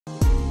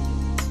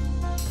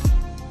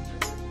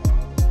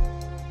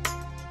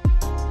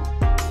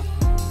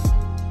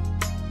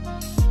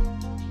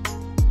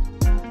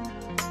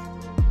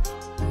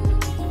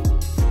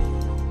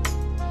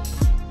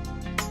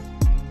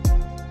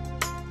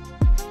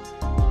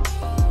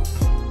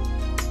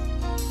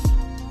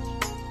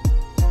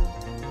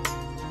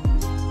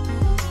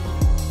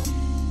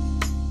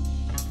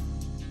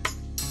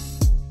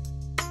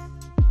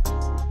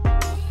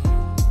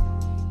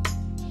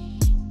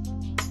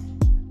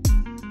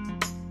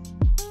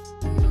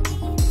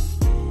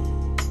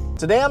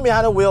Today I'm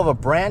behind the wheel of a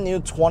brand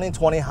new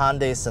 2020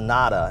 Hyundai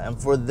Sonata, and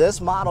for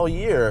this model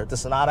year, the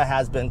Sonata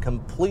has been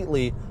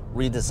completely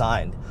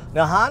redesigned.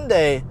 Now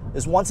Hyundai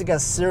is once again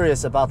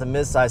serious about the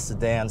midsize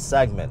sedan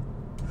segment.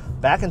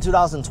 Back in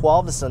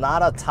 2012, the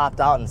Sonata topped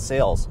out in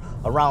sales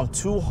around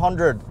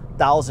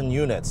 200,000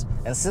 units,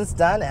 and since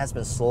then it has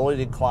been slowly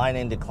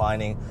declining.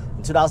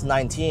 In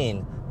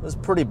 2019, it was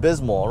pretty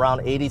abysmal,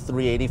 around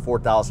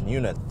 84,000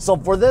 units. So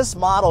for this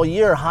model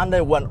year,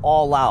 Hyundai went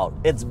all out.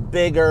 It's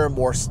bigger,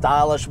 more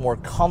stylish, more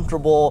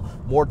comfortable,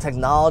 more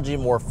technology,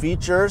 more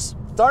features.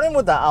 Starting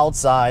with the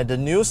outside, the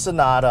new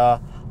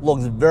Sonata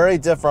looks very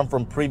different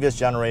from previous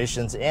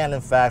generations and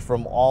in fact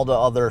from all the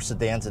other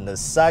sedans in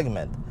this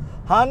segment.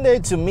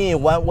 Hyundai, to me,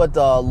 went with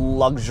the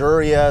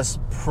luxurious,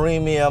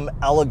 premium,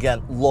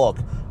 elegant look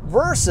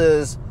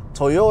versus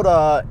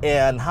Toyota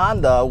and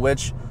Honda,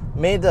 which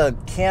made the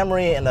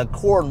Camry and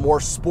Accord more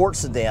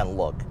sports sedan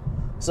look.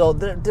 So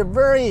they're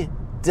very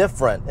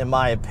different in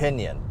my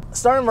opinion.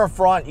 Starting from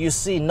front, you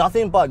see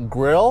nothing but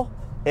grille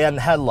and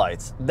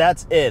headlights.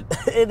 That's it.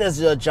 It is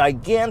a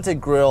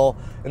gigantic grille.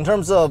 In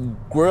terms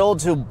of grille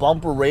to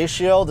bumper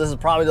ratio, this is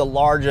probably the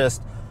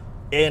largest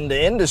in the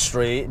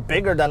industry,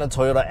 bigger than a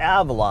Toyota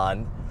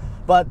Avalon.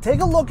 But take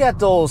a look at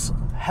those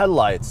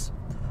headlights.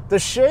 The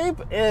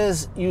shape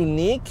is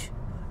unique.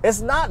 It's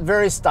not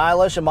very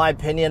stylish in my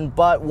opinion,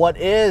 but what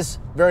is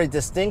very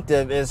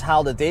distinctive is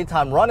how the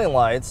daytime running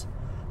lights,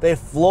 they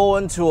flow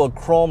into a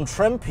chrome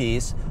trim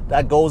piece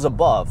that goes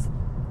above.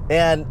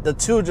 And the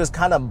two just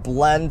kind of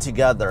blend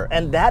together,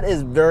 and that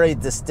is very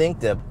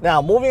distinctive.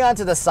 Now, moving on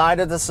to the side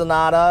of the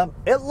Sonata,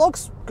 it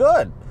looks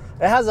good.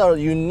 It has a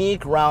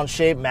unique round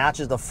shape,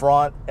 matches the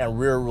front and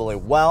rear really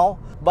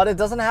well, but it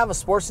doesn't have a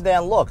sports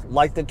sedan look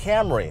like the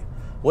Camry,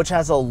 which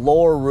has a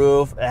lower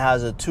roof, it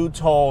has a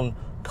two-tone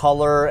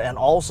color, and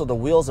also the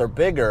wheels are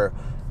bigger.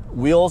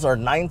 Wheels are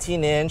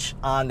 19-inch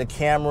on the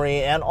Camry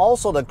and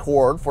also the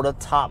Accord for the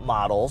top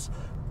models,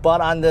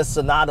 but on this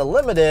Sonata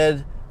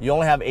Limited, you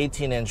only have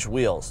 18-inch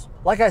wheels.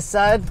 Like I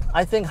said,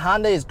 I think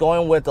Hyundai is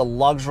going with a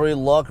luxury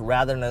look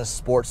rather than a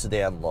sports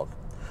sedan look.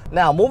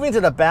 Now, moving to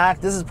the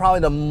back, this is probably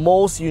the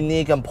most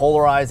unique and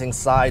polarizing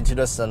side to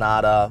the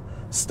Sonata,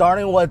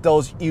 starting with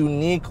those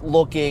unique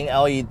looking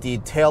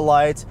LED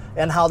taillights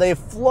and how they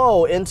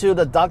flow into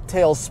the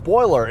ducktail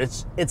spoiler.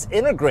 It's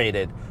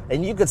integrated,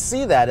 and you could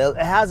see that. It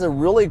has a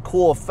really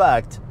cool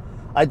effect.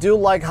 I do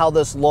like how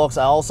this looks.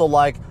 I also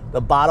like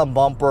the bottom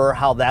bumper,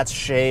 how that's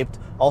shaped.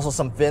 Also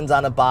some fins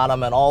on the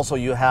bottom, and also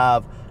you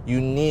have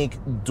unique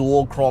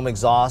dual chrome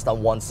exhaust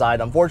on one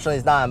side. Unfortunately,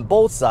 it's not on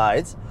both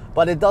sides,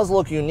 but it does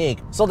look unique.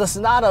 So the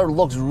Sonata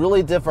looks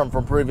really different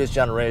from previous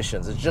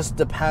generations. It just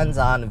depends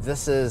on if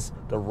this is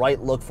the right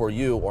look for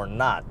you or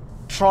not.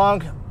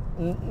 Trunk,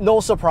 no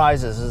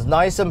surprises. It's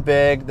nice and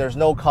big. There's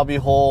no cubby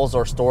holes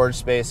or storage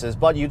spaces,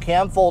 but you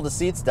can fold the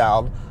seats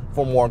down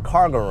for more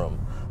cargo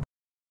room.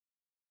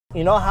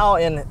 You know how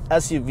in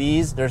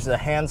SUVs there's a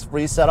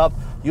hands-free setup?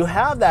 You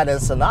have that in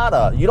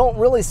Sonata. You don't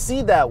really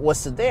see that with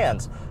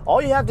sedans.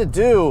 All you have to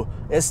do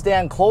is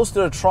stand close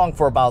to the trunk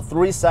for about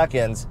 3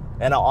 seconds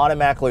and it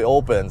automatically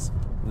opens.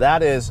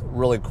 That is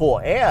really cool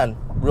and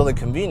really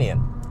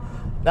convenient.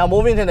 Now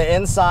moving to the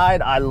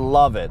inside, I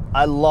love it.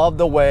 I love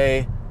the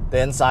way the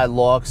inside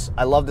looks.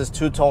 I love this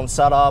two-tone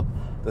setup.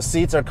 The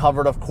seats are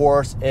covered, of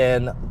course,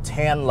 in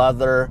tan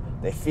leather.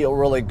 They feel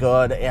really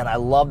good, and I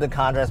love the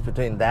contrast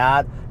between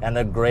that and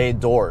the gray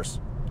doors.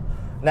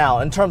 Now,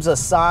 in terms of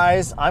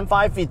size, I'm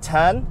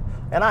 5'10",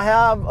 and I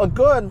have a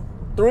good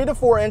 3 to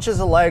 4 inches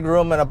of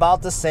legroom and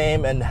about the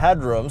same in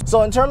headroom.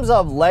 So in terms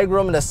of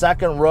legroom in the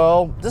second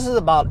row, this is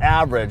about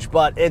average,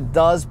 but it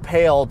does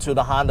pale to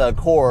the Honda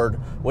Accord,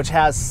 which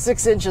has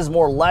 6 inches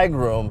more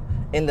legroom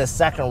in the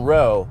second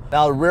row.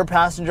 Now, the rear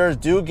passengers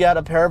do get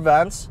a pair of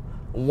vents,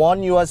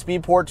 one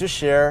USB port to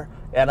share,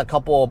 and a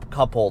couple of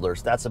cup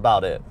holders. That's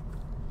about it.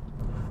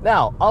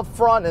 Now, up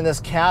front in this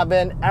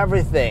cabin,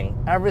 everything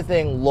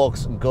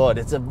looks good.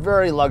 It's a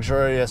very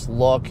luxurious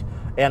look,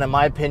 and in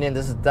my opinion,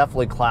 this is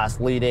definitely class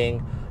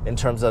leading in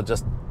terms of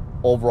just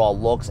overall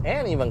looks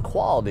and even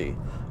quality.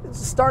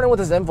 Starting with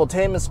this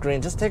infotainment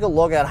screen, just take a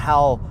look at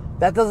how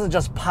that doesn't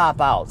just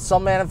pop out.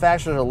 Some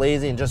manufacturers are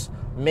lazy and just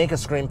make a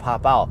screen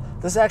pop out.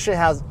 This actually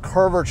has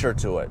curvature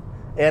to it,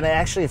 and it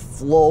actually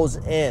flows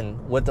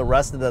in with the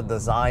rest of the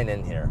design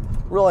in here.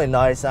 Really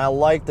nice, and I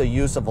like the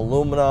use of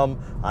aluminum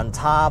on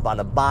top, on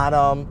the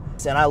bottom,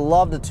 and I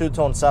love the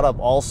two-tone setup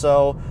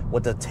also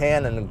with the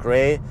tan and the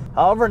gray.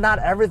 However, not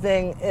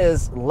everything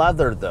is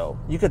leather though.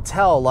 You could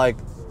tell, like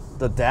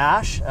the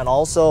dash and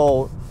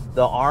also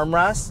the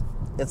armrest,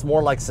 it's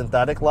more like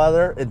synthetic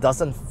leather. It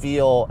doesn't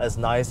feel as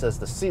nice as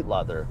the seat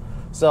leather.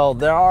 So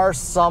there are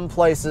some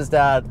places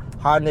that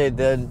Hyundai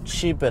did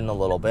cheapen a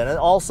little bit, and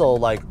also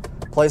like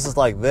places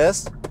like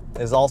this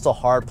is also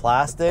hard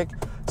plastic.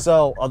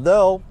 So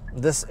although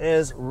this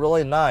is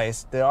really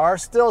nice, there are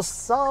still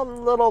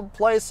some little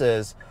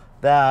places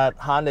that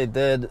Hyundai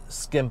did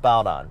skimp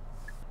out on.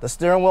 The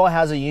steering wheel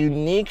has a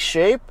unique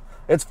shape.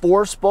 It's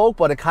 4-spoke,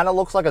 but it kind of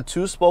looks like a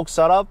 2-spoke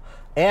setup,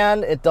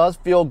 and it does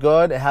feel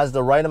good. It has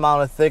the right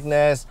amount of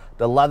thickness,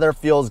 The leather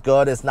feels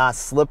good, it's not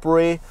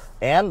slippery,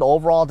 and the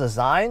overall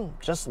design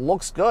just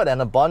looks good, and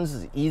the buttons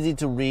is easy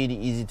to read,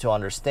 easy to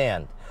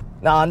understand.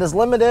 Now on this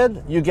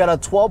Limited, you get a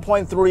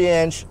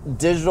 12.3-inch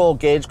digital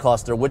gauge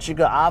cluster, which you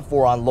could opt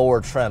for on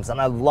lower trims,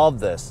 and I love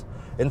this.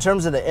 In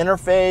terms of the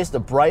interface, the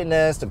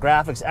brightness, the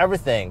graphics,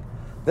 everything,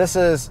 this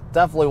is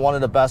definitely one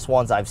of the best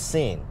ones I've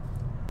seen.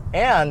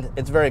 And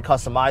it's very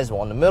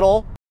customizable. In the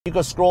middle, you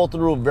could scroll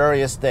through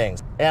various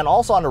things. And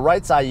also on the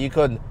right side, you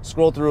could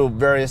scroll through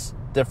various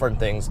different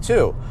things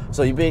too.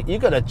 So you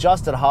could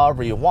adjust it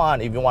however you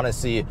want. If you want to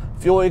see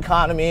fuel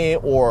economy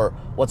or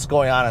what's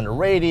going on the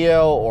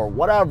radio or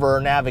whatever,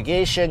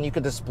 navigation, you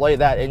could display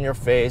that in your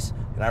face,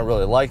 and I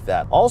really like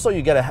that. Also,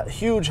 you get a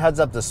huge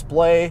heads-up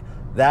display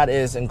that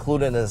is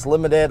included in this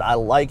Limited. I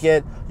like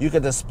it. You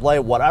can display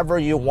whatever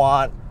you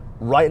want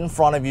right in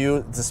front of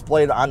you,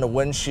 displayed on the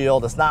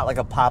windshield. It's not like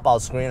a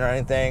pop-out screen or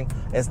anything.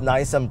 It's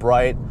nice and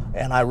bright,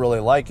 and I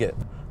really like it.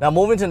 Now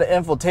moving to the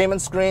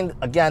infotainment screen,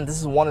 again, this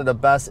is one of the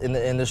best in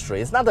the industry.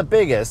 It's not the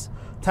biggest,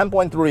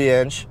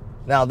 10.3-inch.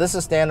 Now this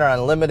is standard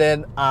on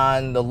Limited.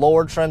 On the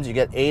lower trims, you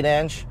get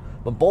 8-inch,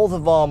 but both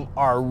of them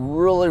are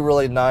really,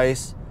 really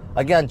nice.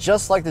 Again,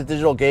 just like the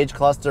digital gauge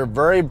cluster,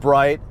 very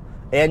bright,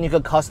 and you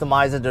can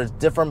customize it. There's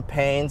different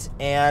panes,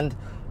 and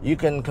you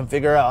can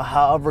configure it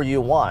however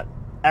you want.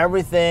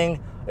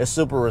 Everything is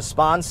super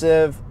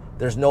responsive.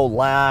 There's no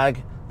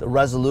lag. The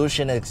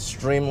resolution is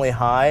extremely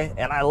high,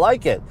 and I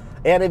like it.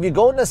 And if you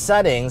go into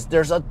settings,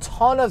 there's a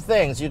ton of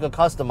things you can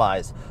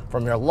customize,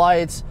 from your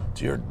lights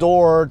to your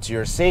door to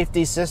your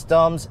safety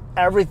systems.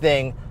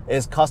 Everything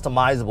is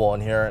customizable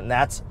in here, and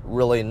that's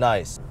really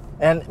nice.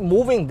 And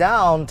moving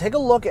down, take a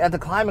look at the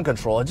climate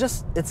control.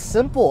 It's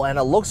simple and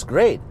it looks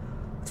great.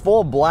 It's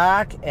full of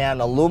black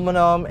and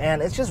aluminum,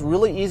 and it's just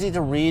really easy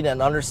to read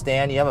and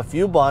understand. You have a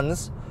few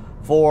buttons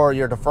for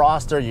your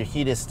defroster, your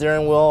heated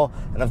steering wheel,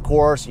 and of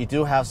course you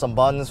do have some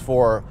buttons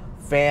for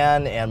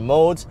fan and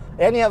modes,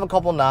 and you have a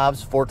couple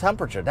knobs for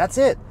temperature. That's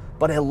it,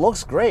 but it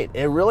looks great.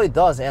 It really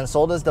does, and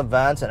so does the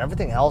vents and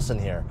everything else in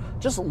here.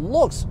 Just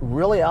looks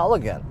really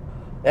elegant.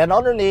 And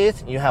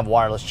underneath, you have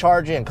wireless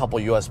charging, a couple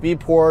USB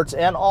ports,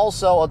 and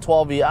also a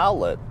 12V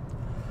outlet.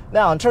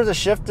 Now, in terms of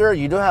shifter,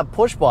 you do have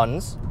push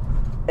buttons,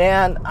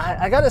 and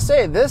I gotta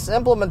say, this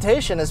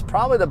implementation is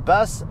probably the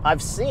best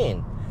I've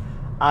seen.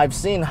 I've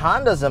seen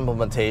Honda's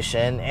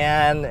implementation,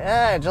 and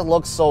it just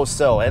looks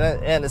so-so,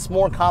 and it's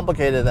more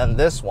complicated than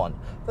this one.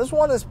 This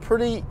one is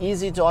pretty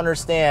easy to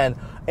understand,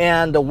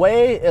 and the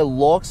way it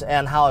looks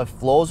and how it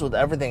flows with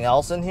everything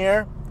else in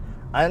here,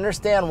 I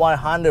understand why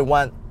Honda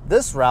went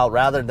this route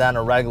rather than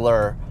a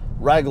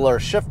regular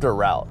shifter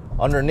route.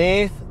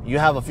 Underneath, you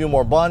have a few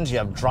more buttons. You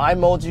have drive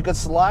modes you could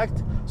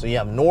select. So you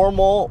have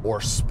normal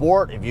or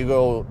sport. If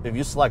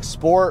you select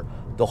sport,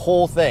 the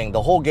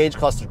whole gauge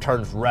cluster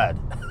turns red.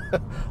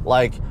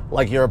 like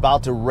you're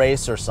about to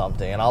race or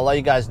something, and I'll let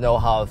you guys know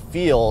how it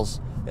feels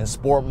in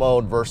sport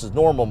mode versus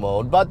normal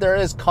mode, but there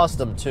is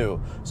custom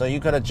too, so you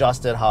can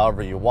adjust it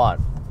however you want.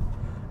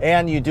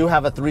 And you do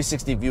have a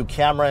 360 view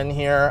camera in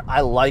here.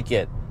 I like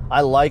it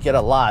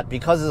a lot.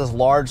 Because of this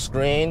large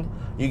screen,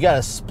 you get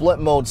a split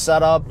mode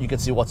setup. You can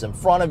see what's in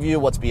front of you,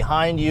 what's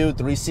behind you,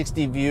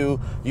 360 view.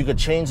 You could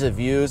change the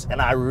views,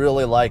 and I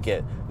really like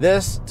it.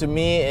 This to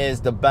me is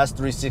the best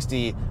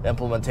 360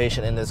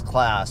 implementation in this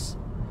class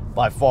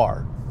by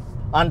far.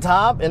 On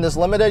top, in this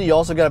Limited, you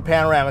also get a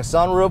panoramic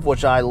sunroof,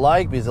 which I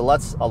like because it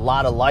lets a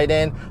lot of light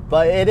in,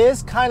 but it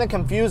is kind of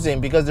confusing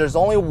because there's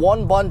only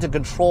one button to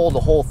control the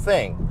whole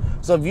thing.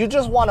 So if you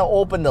just want to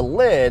open the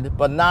lid,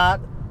 but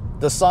not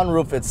the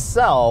sunroof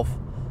itself,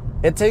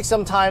 it takes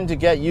some time to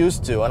get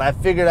used to, and I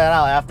figured that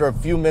out after a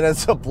few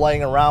minutes of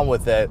playing around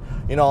with it.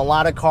 You know, a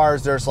lot of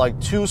cars, there's like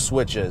two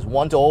switches,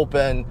 one to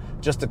open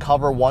just to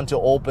cover, one to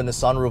open the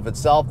sunroof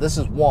itself. This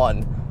is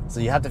one, so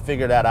you have to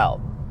figure that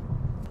out.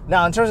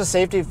 Now, in terms of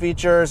safety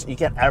features, you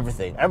get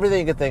everything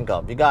you can think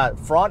of. You got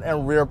front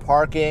and rear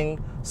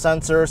parking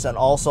sensors and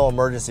also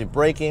emergency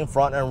braking,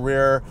 front and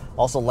rear,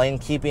 also lane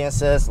keeping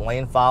assist,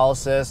 lane follow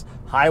assist,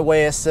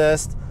 highway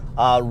assist,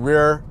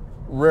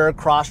 rear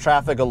cross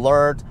traffic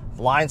alert,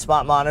 blind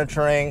spot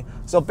monitoring.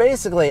 So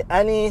basically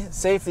any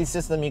safety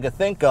system you could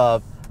think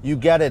of, you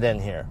get it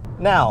in here.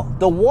 Now,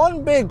 the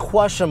one big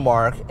question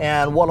mark,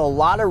 and what a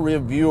lot of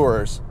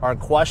reviewers are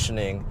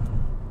questioning,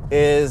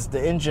 is the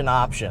engine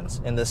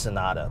options in the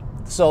Sonata.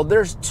 So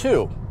there's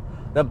two.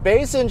 The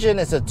base engine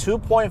is a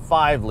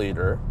 2.5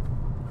 liter,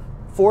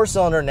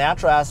 4-cylinder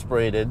natural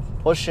aspirated,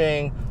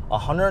 pushing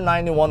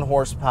 191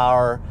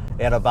 horsepower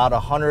and about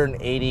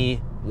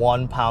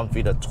 181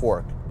 pound-feet of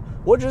torque,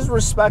 which is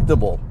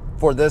respectable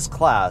for this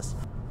class.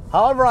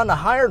 However, on the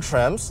higher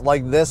trims,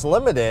 like this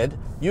Limited,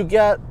 you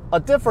get a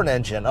different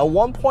engine, a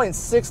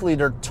 1.6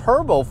 liter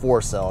turbo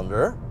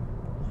 4-cylinder.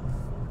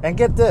 And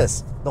get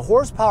this, the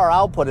horsepower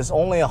output is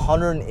only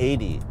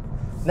 180.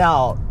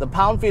 Now, the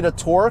pound-feet of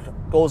torque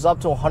goes up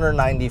to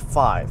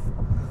 195.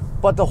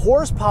 But the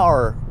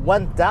horsepower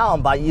went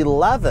down by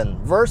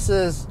 11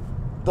 versus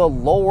the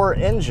lower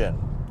engine.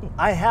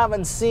 I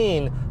haven't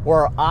seen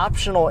where an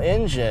optional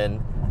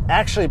engine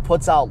actually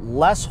puts out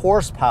less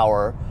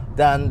horsepower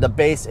than the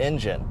base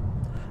engine.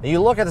 And you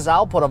look at this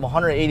output of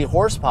 180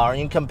 horsepower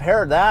and you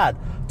compare that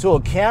to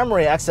a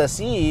Camry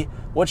XSE,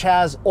 which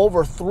has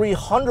over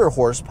 300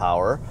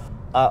 horsepower,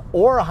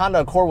 or a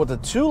Honda Accord with a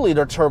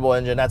 2-liter turbo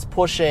engine that's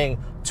pushing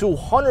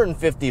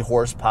 250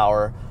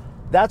 horsepower.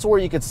 That's where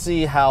you could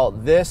see how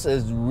this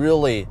is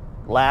really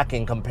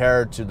lacking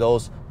compared to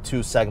those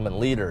two segment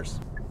leaders.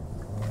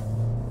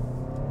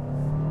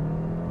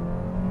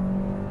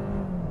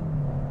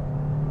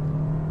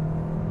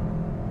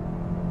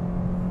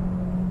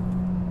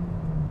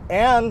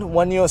 And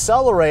when you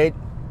accelerate,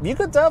 you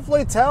could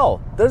definitely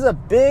tell there's a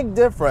big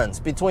difference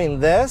between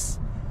this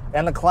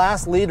and the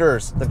class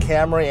leaders, the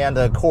Camry and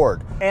the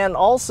Accord. And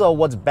also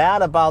what's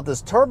bad about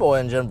this turbo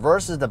engine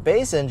versus the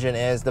base engine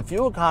is the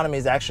fuel economy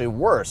is actually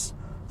worse,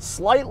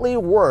 slightly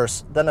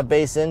worse than a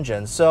base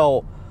engine.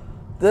 So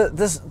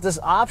this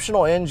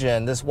optional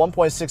engine, this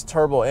 1.6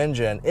 turbo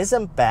engine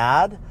isn't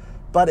bad,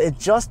 but it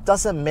just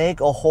doesn't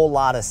make a whole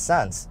lot of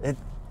sense.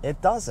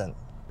 It doesn't.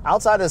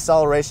 Outside of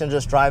acceleration,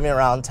 just driving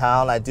around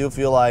town, I do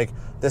feel like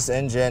this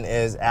engine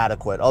is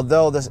adequate.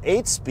 Although this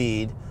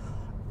 8-speed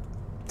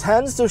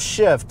tends to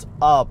shift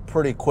up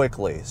pretty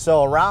quickly.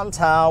 So around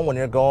town, when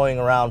you're going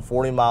around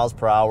 40 miles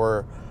per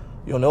hour,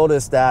 you'll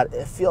notice that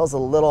it feels a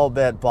little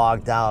bit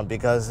bogged down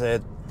because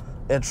it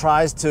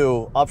tries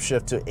to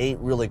upshift to 8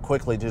 really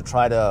quickly to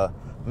try to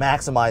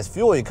maximize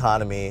fuel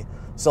economy.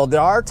 So there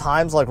are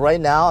times like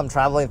right now, I'm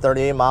traveling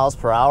 38 miles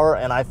per hour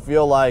and I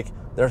feel like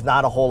there's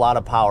not a whole lot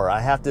of power. I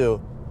have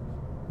to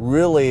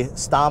really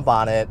stomp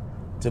on it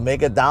to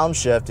make a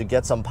downshift to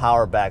get some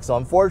power back. So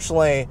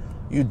unfortunately,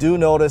 you do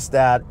notice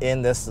that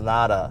in this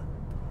Sonata.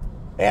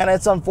 And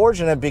it's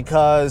unfortunate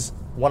because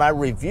when I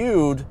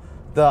reviewed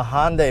the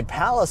Hyundai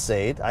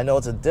Palisade, I know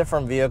it's a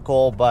different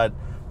vehicle, but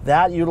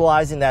that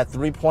utilizing that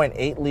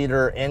 3.8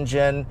 liter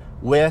engine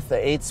with the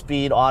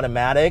 8-speed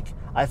automatic,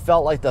 I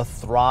felt like the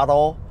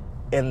throttle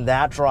in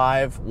that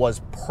drive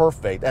was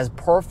perfect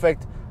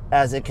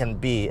as it can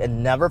be. It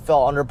never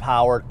felt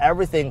underpowered.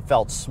 Everything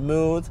felt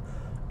smooth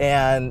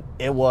and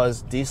it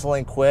was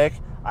decently quick.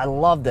 I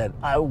loved it.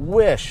 I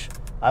wish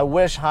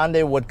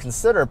Hyundai would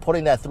consider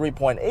putting that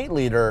 3.8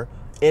 liter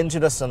into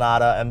the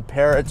Sonata and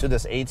pair it to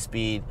this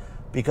 8-speed,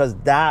 because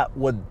that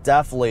would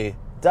definitely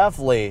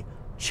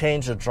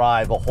change the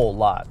drive a whole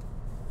lot.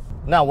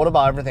 Now, what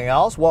about everything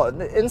else? Well,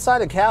 inside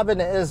the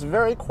cabin is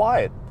very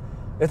quiet.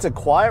 It's a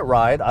quiet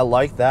ride. I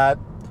like that.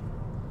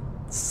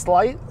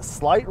 Slight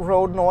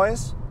road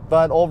noise,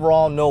 but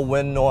overall no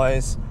wind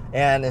noise,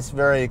 and it's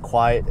very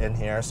quiet in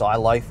here, so I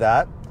like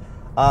that.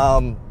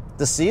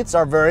 The seats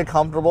are very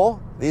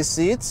comfortable. These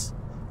seats,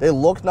 they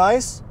look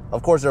nice.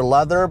 Of course, they're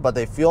leather, but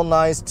they feel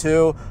nice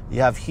too.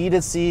 You have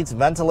heated seats,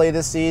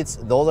 ventilated seats.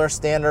 Those are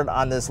standard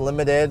on this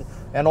Limited.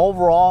 And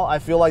overall, I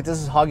feel like this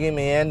is hugging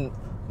me in.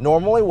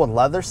 Normally with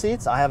leather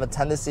seats, I have a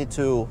tendency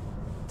to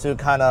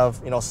kind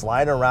of,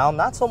 slide around.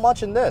 Not so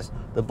much in this.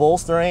 The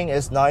bolstering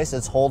is nice.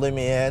 It's holding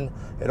me in.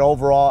 And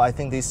overall, I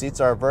think these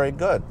seats are very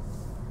good.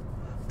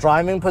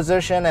 Driving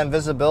position and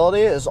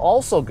visibility is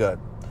also good.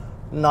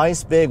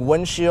 Nice big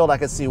windshield. I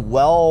can see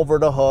well over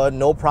the hood.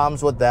 No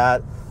problems with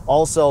that.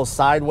 Also,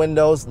 side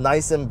windows,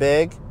 nice and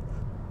big.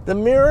 The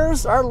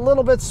mirrors are a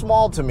little bit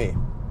small to me.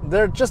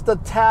 They're just a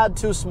tad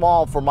too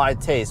small for my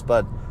taste,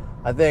 but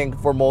I think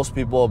for most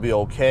people it'll be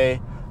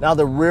okay. Now,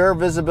 the rear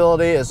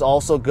visibility is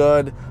also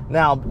good.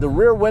 Now, the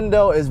rear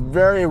window is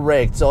very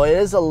raked, so it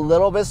is a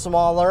little bit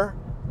smaller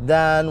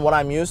than what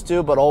I'm used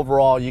to, but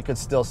overall, you can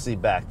still see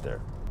back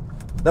there.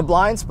 The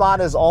blind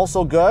spot is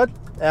also good,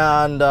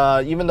 and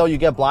even though you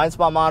get blind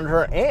spot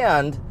monitor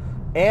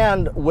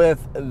and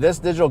with this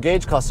digital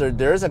gauge cluster,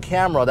 there is a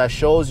camera that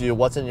shows you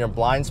what's in your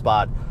blind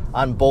spot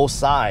on both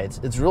sides.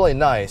 It's really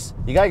nice.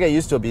 You gotta get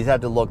used to it because you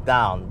have to look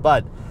down.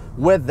 But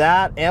with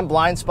that and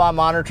blind spot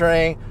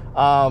monitoring,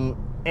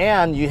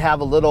 and you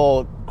have a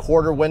little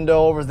quarter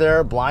window over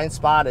there, blind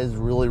spot is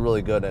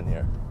really good in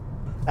here.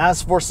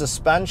 As for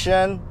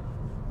suspension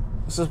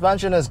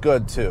is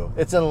good too.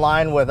 It's in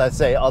line with, I'd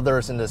say,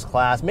 others in this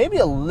class. Maybe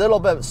a little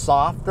bit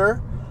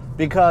softer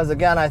because,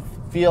 again, I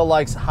feel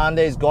like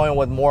Hyundai's going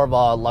with more of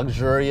a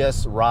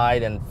luxurious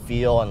ride and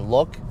feel and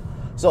look.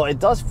 So it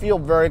does feel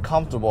very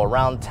comfortable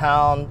around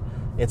town.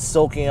 It's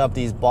soaking up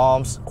these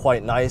bumps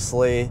quite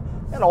nicely.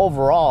 And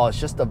overall, it's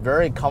just a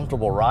very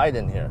comfortable ride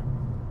in here.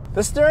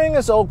 The steering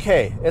is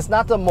okay. It's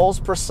not the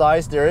most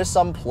precise. There is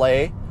some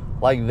play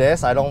like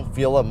this. I don't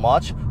feel it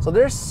much. So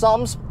there's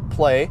some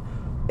play.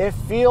 It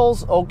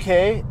feels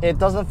okay. It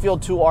doesn't feel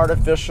too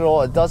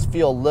artificial. It does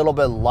feel a little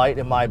bit light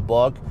in my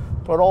book.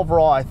 But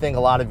overall, I think a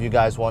lot of you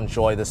guys will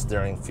enjoy the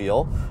steering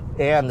feel.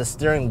 And the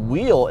steering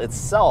wheel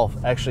itself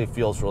actually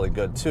feels really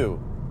good too.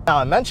 Now,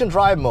 I mentioned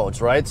drive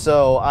modes, right?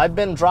 So I've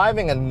been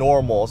driving in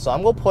normal. So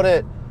I'm going to put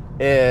it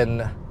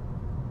in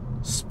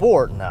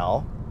sport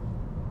now.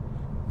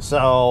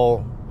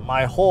 So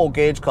my whole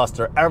gauge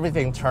cluster,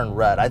 everything turned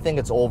red. I think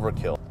it's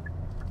overkill.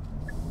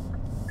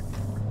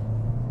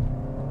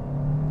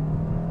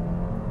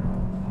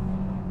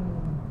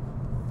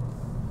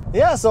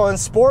 Yeah, so in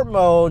sport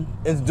mode,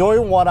 it's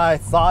doing what I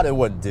thought it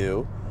would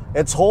do.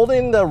 It's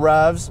holding the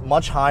revs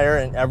much higher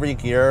in every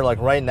gear. Like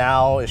right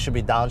now, it should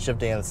be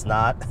downshifting and it's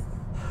not.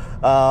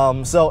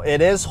 So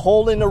it is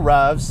holding the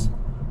revs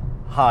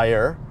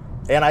higher.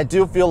 And I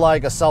do feel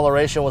like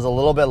acceleration was a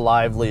little bit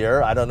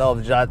livelier. I don't know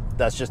if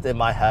that's just in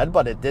my head,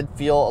 but it did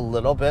feel a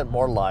little bit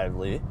more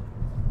lively.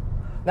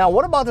 Now,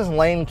 what about this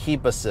lane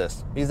keep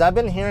assist? Because I've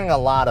been hearing a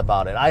lot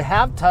about it. I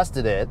have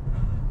tested it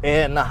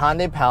in the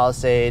Hyundai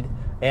Palisade,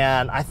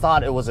 and I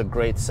thought it was a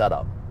great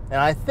setup. And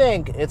I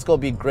think it's going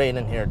to be great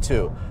in here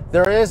too.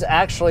 There is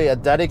actually a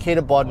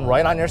dedicated button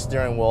right on your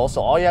steering wheel,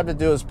 so all you have to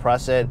do is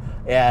press it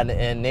and it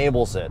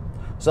enables it.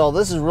 So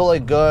this is really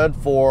good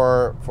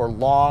for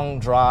long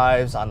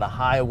drives on the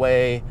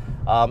highway.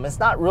 It's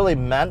not really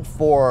meant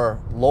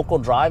for local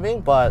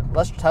driving, but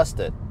let's test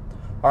it.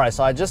 All right,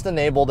 so I just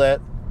enabled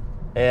it,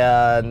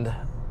 and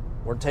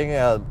we're taking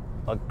a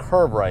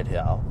curve right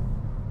now.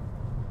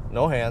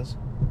 No hands.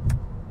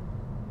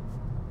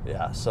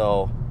 Yeah,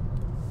 so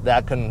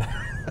that can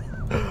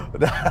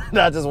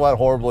that just went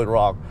horribly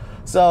wrong.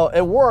 So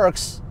it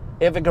works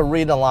if it can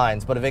read the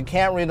lines, but if it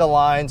can't read the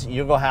lines,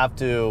 you're gonna have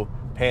to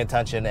pay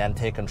attention and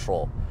take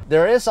control.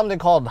 There is something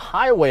called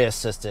highway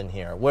assist in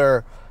here,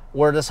 where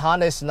this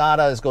Hyundai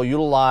Sonata is going to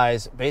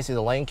utilize basically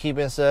the lane keep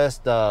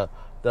assist, the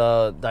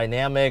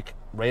dynamic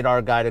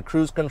radar guided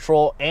cruise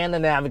control, and the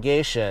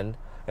navigation,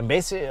 and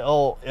basically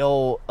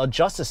it'll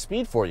adjust the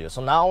speed for you.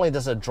 So not only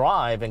does it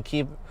drive and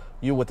keep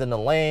you within the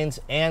lanes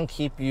and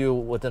keep you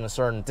within a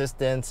certain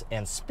distance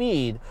and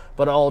speed,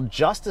 but it'll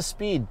adjust the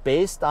speed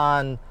based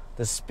on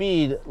the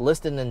speed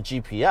listed in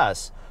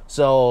GPS.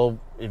 So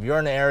if you're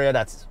in an area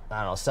that's,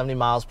 I don't know, 70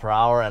 miles per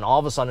hour and all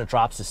of a sudden it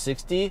drops to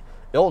 60,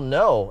 it'll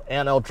know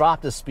and it'll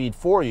drop the speed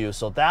for you.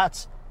 So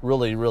that's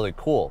really, really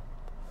cool.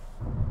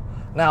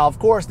 Now, of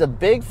course, the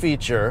big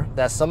feature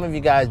that some of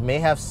you guys may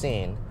have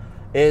seen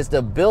is the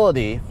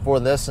ability for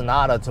this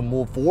Sonata to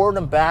move forward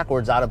and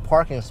backwards out of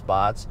parking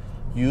spots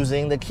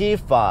using the key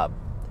fob.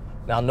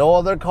 Now, no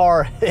other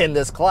car in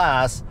this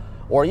class,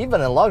 or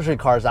even in luxury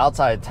cars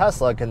outside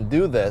Tesla, can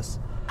do this.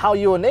 How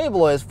you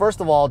enable it is, first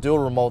of all, do a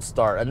remote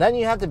start, and then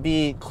you have to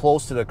be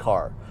close to the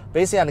car.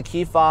 Basically, on the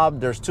key fob,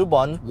 there's two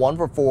buttons, one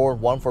for forward,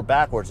 one for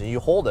backwards, and you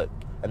hold it,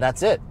 and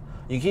that's it.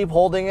 You keep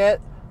holding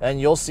it, and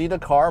you'll see the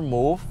car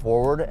move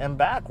forward and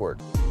backward.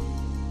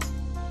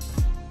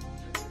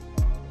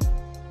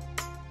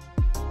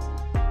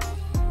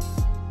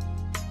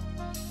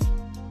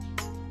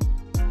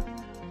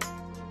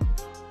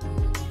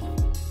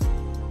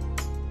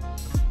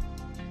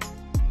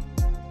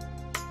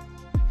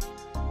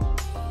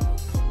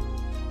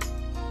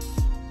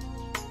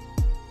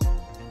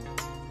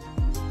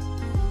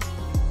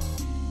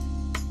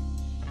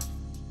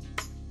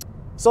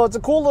 So it's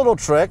a cool little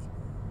trick.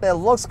 It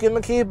looks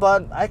gimmicky,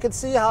 but I could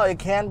see how it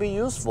can be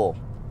useful.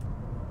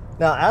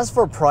 Now, as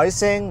for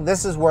pricing,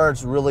 this is where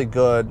it's really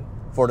good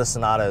for the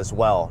Sonata as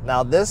well.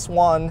 Now, this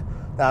one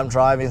that I'm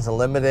driving is a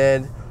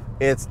limited.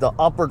 It's the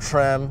upper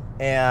trim,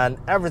 and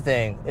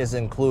everything is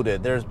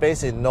included. There's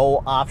basically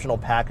no optional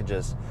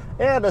packages,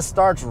 and it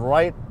starts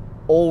right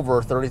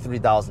over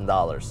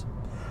 $33,000.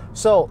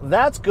 So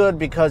that's good,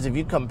 because if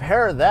you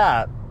compare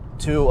that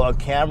to a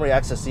Camry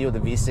XSE with a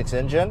V6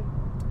 engine,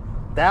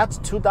 that's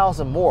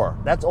 $2,000 more.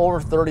 That's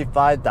over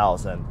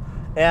 $35,000.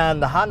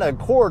 And the Honda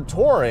Accord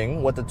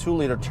Touring with the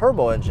 2-liter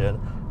turbo engine,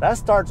 that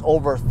starts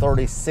over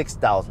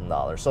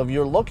 $36,000. So if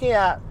you're looking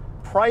at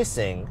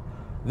pricing,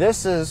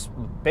 this is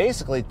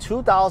basically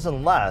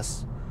 $2,000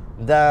 less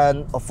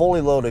than a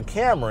fully loaded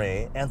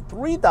Camry and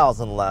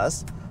 $3,000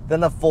 less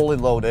than a fully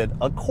loaded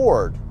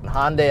Accord.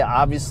 Hyundai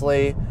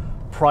obviously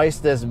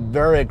priced this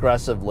very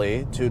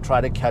aggressively to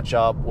try to catch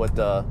up with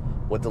the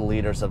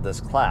leaders of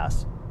this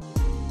class.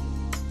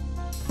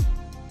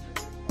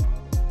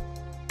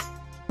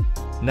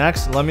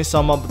 Next, let me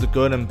sum up the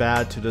good and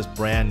bad to this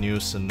brand new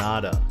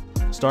Sonata.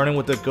 Starting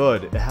with the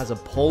good, it has a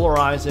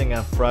polarizing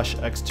and fresh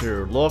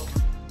exterior look.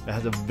 It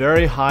has a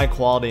very high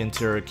quality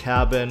interior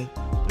cabin.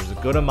 There's a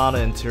good amount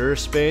of interior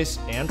space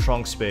and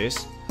trunk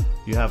space.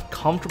 You have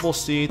comfortable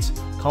seats,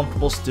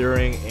 comfortable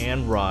steering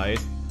and ride.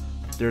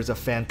 There's a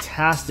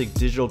fantastic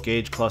digital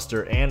gauge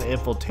cluster and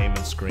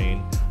infotainment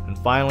screen. And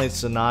finally,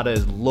 Sonata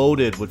is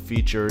loaded with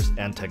features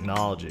and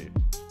technology.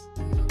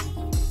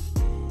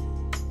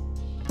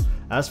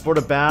 As for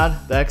the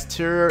bad, the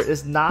exterior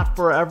is not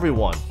for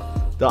everyone.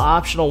 The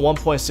optional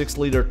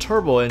 1.6-liter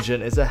turbo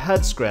engine is a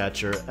head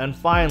scratcher, and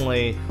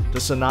finally,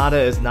 the Sonata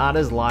is not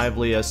as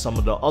lively as some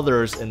of the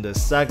others in this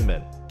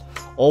segment.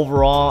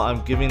 Overall,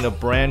 I'm giving the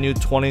brand new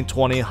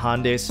 2020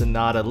 Hyundai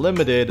Sonata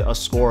Limited a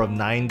score of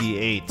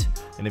 98.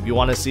 And if you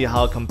want to see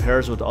how it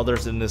compares with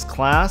others in this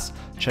class,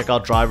 check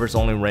out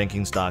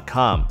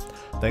driversonlyrankings.com.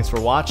 Thanks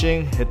for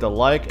watching, hit the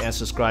like and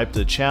subscribe to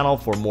the channel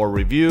for more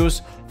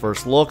reviews,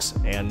 first looks,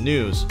 and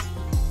news.